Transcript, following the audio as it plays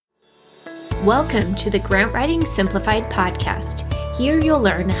Welcome to the Grant Writing Simplified podcast. Here you'll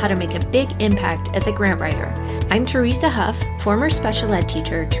learn how to make a big impact as a grant writer. I'm Teresa Huff, former special ed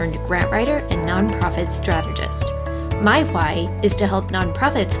teacher turned grant writer and nonprofit strategist. My why is to help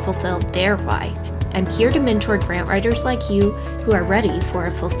nonprofits fulfill their why. I'm here to mentor grant writers like you who are ready for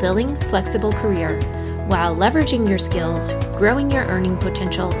a fulfilling, flexible career while leveraging your skills, growing your earning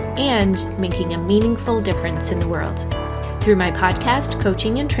potential, and making a meaningful difference in the world. Through my podcast,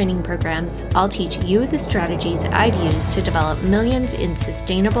 coaching, and training programs, I'll teach you the strategies I've used to develop millions in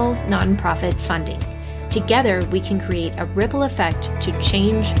sustainable nonprofit funding. Together, we can create a ripple effect to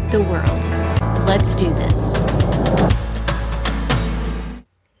change the world. Let's do this.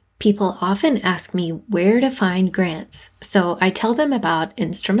 People often ask me where to find grants, so I tell them about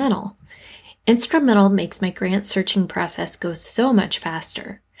Instrumental. Instrumental makes my grant searching process go so much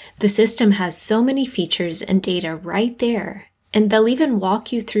faster. The system has so many features and data right there, and they'll even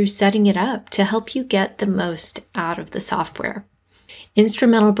walk you through setting it up to help you get the most out of the software.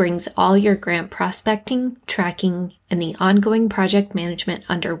 Instrumental brings all your grant prospecting, tracking, and the ongoing project management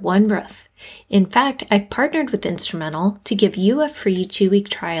under one roof. In fact, I've partnered with Instrumental to give you a free 2-week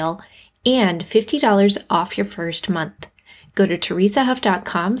trial and $50 off your first month. Go to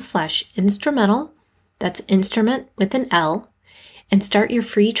teresahuff.com/instrumental, that's instrument with an L, and start your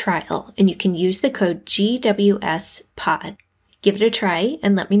free trial, and you can use the code GWSPOD. Give it a try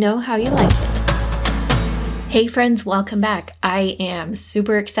and let me know how you like it. Hey friends, welcome back. I am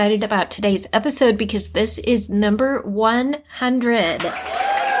super excited about today's episode because this is number 100.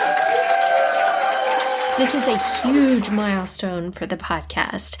 This is a huge milestone for the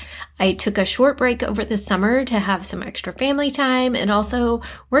podcast. I took a short break over the summer to have some extra family time and also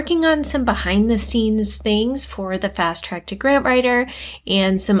working on some behind the scenes things for the Fast Track to Grant Writer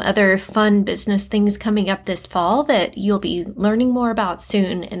and some other fun business things coming up this fall that you'll be learning more about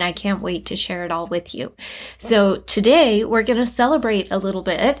soon, and I can't wait to share it all with you. So today we're going to celebrate a little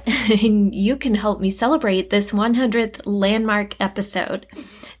bit, and you can help me celebrate this 100th landmark episode.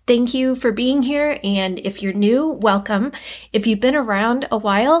 Thank you for being here, and if you're new, welcome. If you've been around a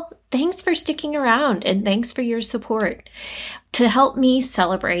while, thanks for sticking around, and thanks for your support. To help me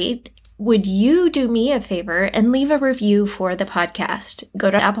celebrate, would you do me a favor and leave a review for the podcast? Go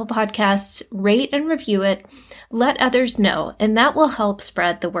to Apple Podcasts, rate and review it, let others know, and that will help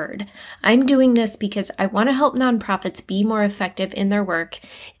spread the word. I'm doing this because I want to help nonprofits be more effective in their work,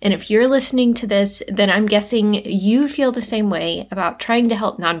 and if you're listening to this, then I'm guessing you feel the same way about trying to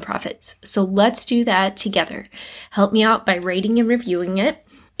help nonprofits. So let's do that together. Help me out by rating and reviewing it,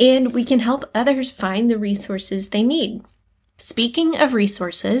 and we can help others find the resources they need. Speaking of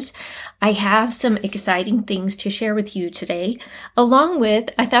resources, I have some exciting things to share with you today. Along with,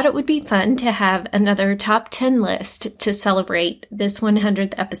 I thought it would be fun to have another top 10 list to celebrate this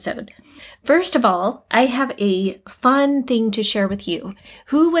 100th episode. First of all, I have a fun thing to share with you.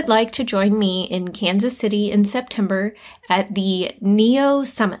 Who would like to join me in Kansas City in September at the NEO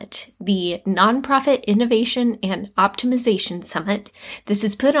Summit, the Nonprofit Innovation and Optimization Summit? This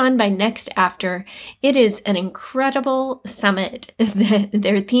is put on by Next After. It is an incredible summit.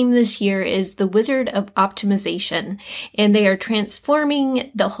 Their theme this year is the Wizard of Optimization, and they are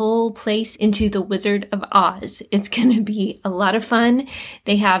transforming the whole place into the Wizard of Oz. It's going to be a lot of fun.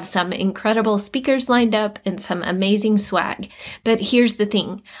 They have some incredible speakers lined up and some amazing swag. But here's the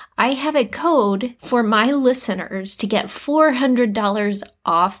thing. I have a code for my listeners to get $400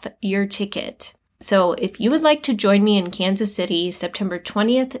 off your ticket. So if you would like to join me in Kansas City, September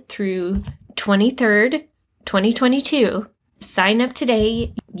 20th through 23rd, 2022, sign up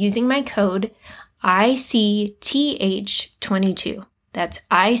today using my code ICTH22. That's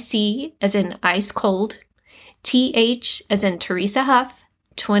IC as in ice cold, TH as in Teresa Huff,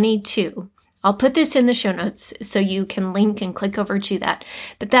 22. I'll put this in the show notes so you can link and click over to that.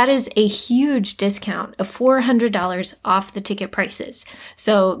 But that is a huge discount of $400 off the ticket prices.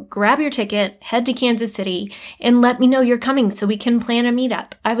 So grab your ticket, head to Kansas City, and let me know you're coming so we can plan a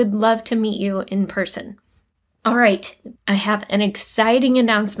meetup. I would love to meet you in person. All right, I have an exciting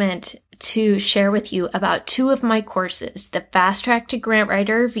announcement to share with you about 2 of my courses, the Fast Track to Grant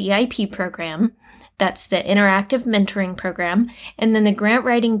Writer VIP program. That's the interactive mentoring program, and then the Grant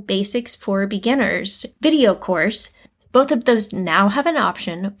Writing Basics for Beginners video course. Both of those now have an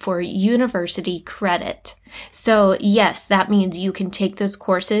option for university credit. So yes, that means you can take those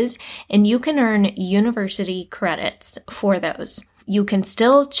courses and you can earn university credits for those. You can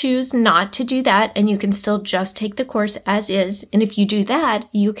still choose not to do that, and you can still just take the course as is. And if you do that,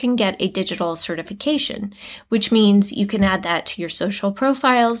 you can get a digital certification, which means you can add that to your social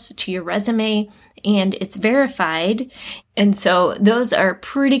profiles, to your resume, and it's verified. And so those are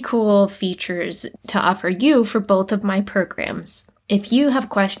pretty cool features to offer you for both of my programs. If you have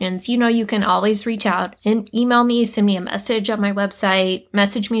questions, you can always reach out and email me, send me a message on my website,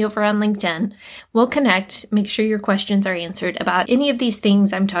 message me over on LinkedIn. We'll connect, make sure your questions are answered about any of these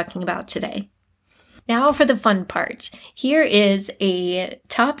things I'm talking about today. Now for the fun part. Here is a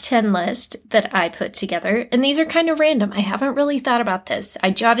top 10 list that I put together, and these are kind of random. I haven't really thought about this. I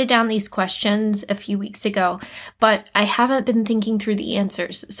jotted down these questions a few weeks ago, but I haven't been thinking through the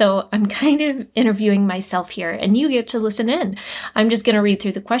answers. So I'm kind of interviewing myself here, and you get to listen in. I'm just going to read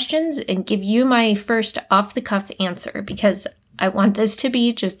through the questions and give you my first off-the-cuff answer because I want this to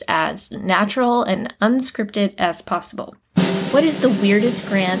be just as natural and unscripted as possible. What is the weirdest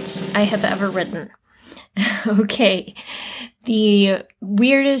grant I have ever written? Okay, the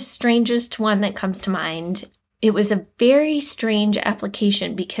weirdest, strangest one that comes to mind, it was a very strange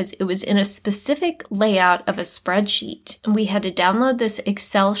application because it was in a specific layout of a spreadsheet. And we had to download this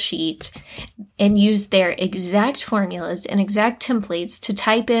Excel sheet and use their exact formulas and exact templates to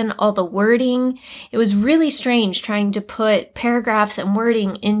type in all the wording. It was really strange trying to put paragraphs and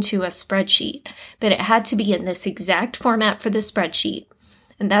wording into a spreadsheet, but it had to be in this exact format for the spreadsheet.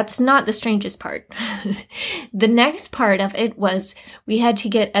 And that's not the strangest part. The next part of it was we had to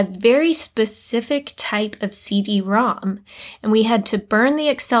get a very specific type of CD-ROM, and we had to burn the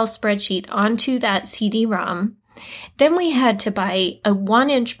Excel spreadsheet onto that CD-ROM. Then we had to buy a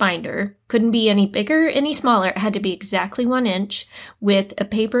 1-inch binder. Couldn't be any bigger, any smaller. It had to be exactly 1 inch with a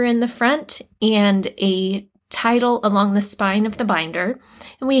paper in the front and a title along the spine of the binder,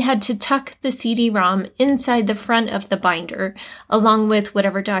 and we had to tuck the CD-ROM inside the front of the binder, along with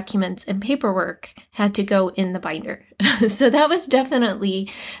whatever documents and paperwork had to go in the binder. So that was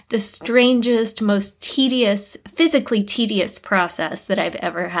definitely the strangest, most tedious, physically tedious process that I've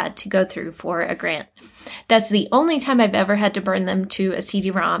ever had to go through for a grant. That's the only time I've ever had to burn them to a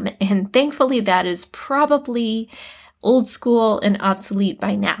CD-ROM, and thankfully that is probably old school and obsolete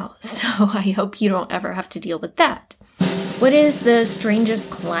by now, so I hope you don't ever have to deal with that. What is the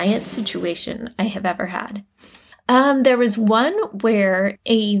strangest client situation I have ever had? There was one where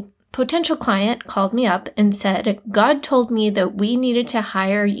a potential client called me up and said, God told me that we needed to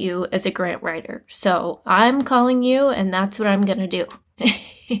hire you as a grant writer, so I'm calling you and that's what I'm going to do.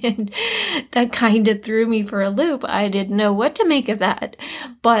 And that kind of threw me for a loop. I didn't know what to make of that.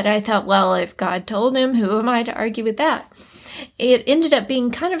 But I thought, well, if God told him, who am I to argue with that? It ended up being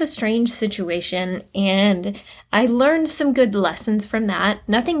kind of a strange situation, and I learned some good lessons from that.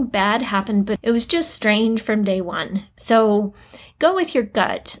 Nothing bad happened, but it was just strange from day one. So go with your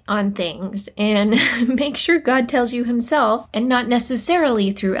gut on things and make sure God tells you himself and not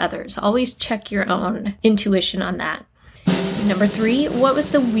necessarily through others. Always check your own intuition on that. Number 3, what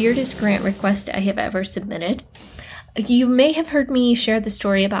was the weirdest grant request I have ever submitted? You may have heard me share the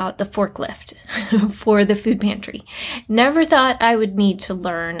story about the forklift for the food pantry. Never thought I would need to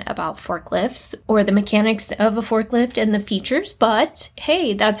learn about forklifts or the mechanics of a forklift and the features, but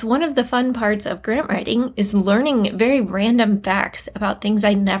hey, that's one of the fun parts of grant writing is learning very random facts about things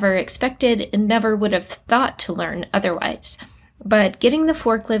I never expected and never would have thought to learn otherwise. But getting the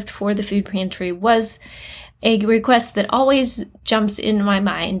forklift for the food pantry was a request that always jumps in my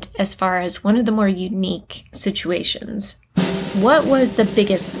mind as far as one of the more unique situations. What was the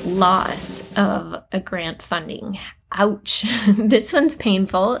biggest loss of a grant funding? Ouch. This one's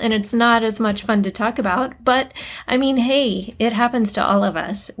painful and it's not as much fun to talk about, but I mean, hey, it happens to all of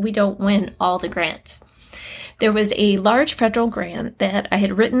us. We don't win all the grants. There was a large federal grant that I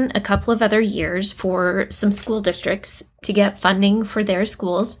had written a couple of other years for some school districts to get funding for their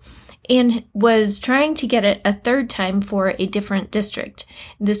schools, and was trying to get it a third time for a different district.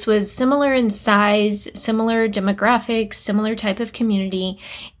 This was similar in size, similar demographics, similar type of community,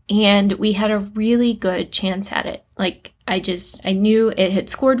 and we had a really good chance at it. I knew it had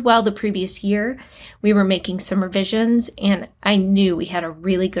scored well the previous year. We were making some revisions, and I knew we had a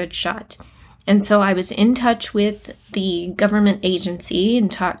really good shot. And so I was in touch with the government agency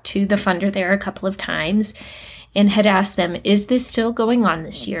and talked to the funder there a couple of times, and had asked them, is this still going on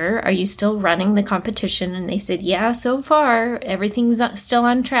this year? Are you still running the competition? And they said, yeah, so far, everything's still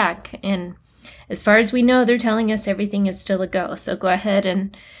on track. And as far as we know, they're telling us everything is still a go. So go ahead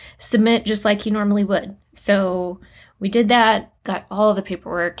and submit just like you normally would. So we did that, got all the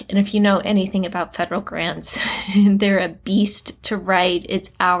paperwork. And if you know anything about federal grants, they're a beast to write.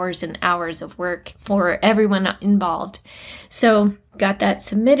 It's hours and hours of work for everyone involved. So got that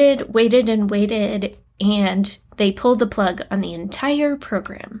submitted, waited, and they pulled the plug on the entire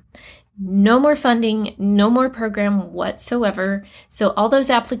program. no more funding, no more program whatsoever. So all those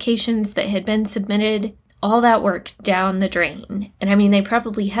applications that had been submitted, all that work down the drain. And I mean, they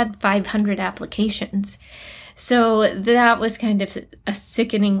probably had 500 applications. So that was kind of a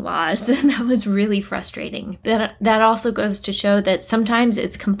sickening loss, and that was really frustrating. That also goes to show that sometimes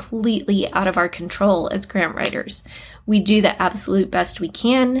it's completely out of our control as grant writers. We do the absolute best we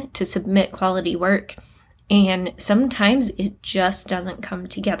can to submit quality work, and sometimes it just doesn't come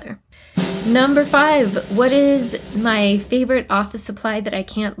together. Number 5, what is my favorite office supply that I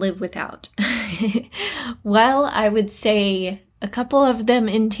can't live without? Well, I would say a couple of them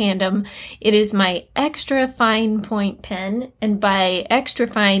in tandem. It is my extra fine point pen, and by extra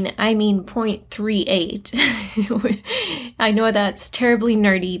fine, I mean 0.38. I know that's terribly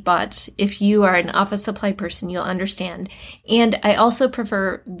nerdy, but if you are an office supply person, you'll understand. And I also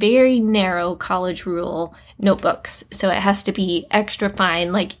prefer very narrow college rule notebooks, so it has to be extra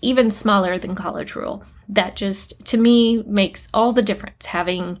fine, like even smaller than college rule. That just, to me, makes all the difference,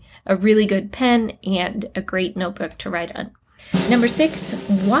 having a really good pen and a great notebook to write on. Number 6,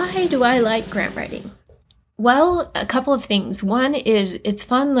 why do I like grant writing? Well, a couple of things. One is it's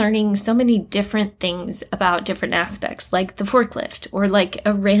fun learning so many different things about different aspects, like the forklift, or like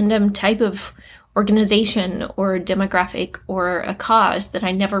a random type of organization or demographic or a cause that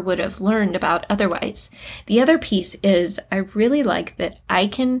I never would have learned about otherwise. The other piece is I really like that I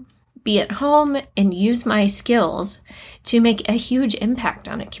can be at home and use my skills to make a huge impact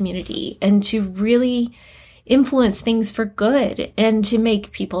on a community and to really influence things for good and to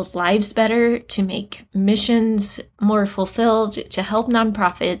make people's lives better, to make missions more fulfilled, to help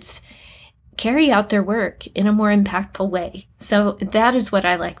nonprofits carry out their work in a more impactful way. So that is what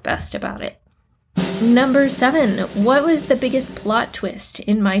I like best about it. Number 7, what was the biggest plot twist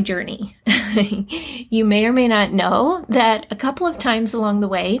in my journey? You may or may not know that a couple of times along the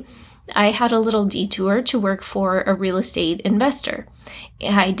way, I had a little detour to work for a real estate investor.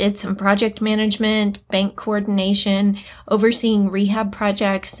 I did some project management, bank coordination, overseeing rehab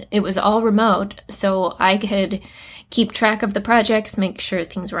projects. It was all remote, so I could keep track of the projects, make sure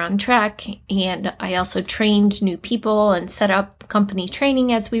things were on track, and I also trained new people and set up company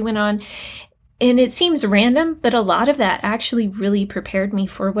training as we went on. And it seems random, but a lot of that actually really prepared me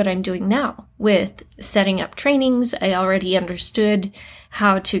for what I'm doing now. With setting up trainings, I already understood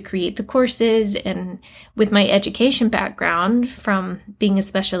how to create the courses, and with my education background from being a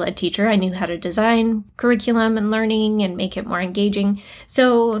special ed teacher, I knew how to design curriculum and learning and make it more engaging.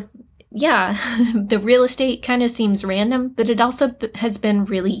 So yeah, the real estate kind of seems random, but it also has been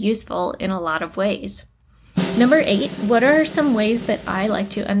really useful in a lot of ways. Number 8, what are some ways that I like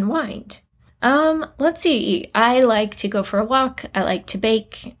to unwind? Let's see. I like to go for a walk. I like to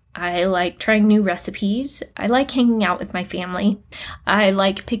bake. I like trying new recipes. I like hanging out with my family. I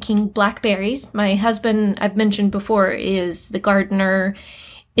like picking blackberries. My husband, I've mentioned before, is the gardener.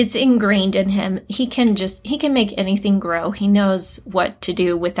 It's ingrained in him. He can make anything grow. He knows what to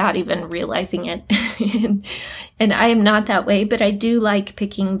do without even realizing it. And I am not that way, but I do like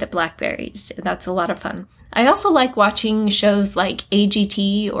picking the blackberries. That's a lot of fun. I also like watching shows like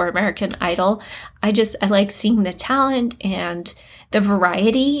AGT or American Idol. I like seeing the talent and the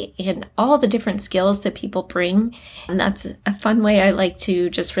variety and all the different skills that people bring. And that's a fun way I like to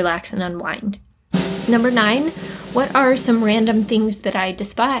just relax and unwind. Number 9, what are some random things that I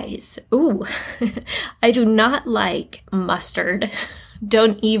despise? Ooh, I do not like mustard.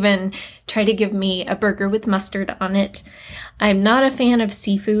 Don't even try to give me a burger with mustard on it. I'm not a fan of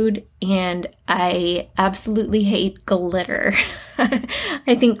seafood, and I absolutely hate glitter.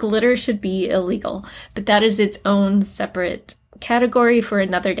 I think glitter should be illegal, but that is its own separate category for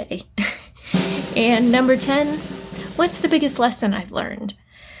another day. And number 10, what's the biggest lesson I've learned?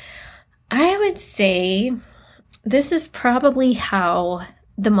 I would say this is probably how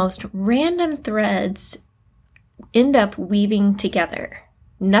the most random threads end up weaving together.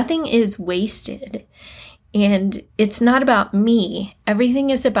 Nothing is wasted, and it's not about me. Everything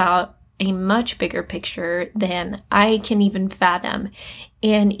is about a much bigger picture than I can even fathom.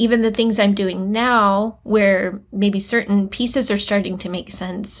 And even the things I'm doing now, where maybe certain pieces are starting to make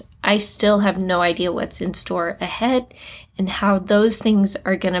sense, I still have no idea what's in store ahead and how those things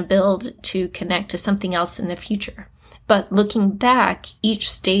are going to build to connect to something else in the future. But looking back,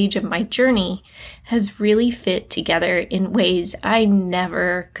 each stage of my journey has really fit together in ways I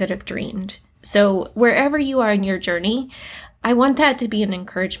never could have dreamed. So wherever you are in your journey, I want that to be an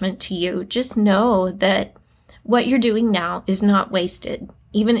encouragement to you. Just know that what you're doing now is not wasted.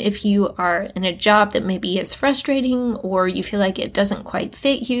 Even if you are in a job that maybe is frustrating, or you feel like it doesn't quite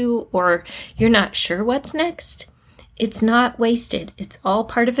fit you, or you're not sure what's next, It's not wasted. It's all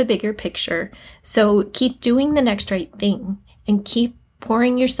part of a bigger picture. So keep doing the next right thing and keep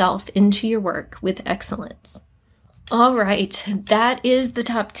pouring yourself into your work with excellence. All right, that is the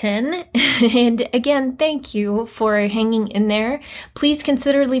top 10. And again, thank you for hanging in there. Please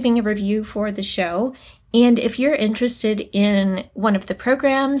consider leaving a review for the show. And if you're interested in one of the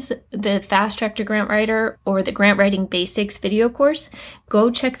programs, the Fast Track to Grant Writer or the Grant Writing Basics video course, go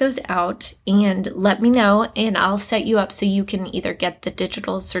check those out and let me know, and I'll set you up so you can either get the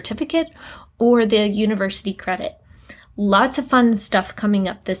digital certificate or the university credit. Lots of fun stuff coming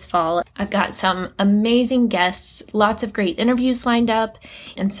up this fall. I've got some amazing guests, lots of great interviews lined up,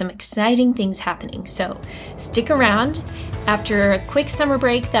 and some exciting things happening. So stick around. After a quick summer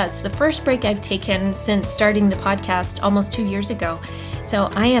break, that's the first break I've taken since starting the podcast almost 2 years ago. So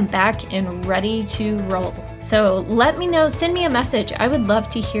I am back and ready to roll. So let me know, send me a message. I would love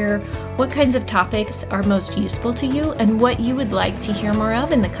to hear what kinds of topics are most useful to you and what you would like to hear more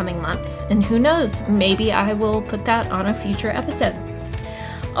of in the coming months. And who knows, maybe I will put that on a future episode.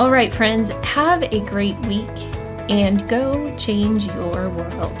 All right, friends, have a great week and go change your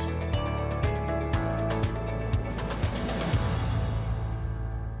world.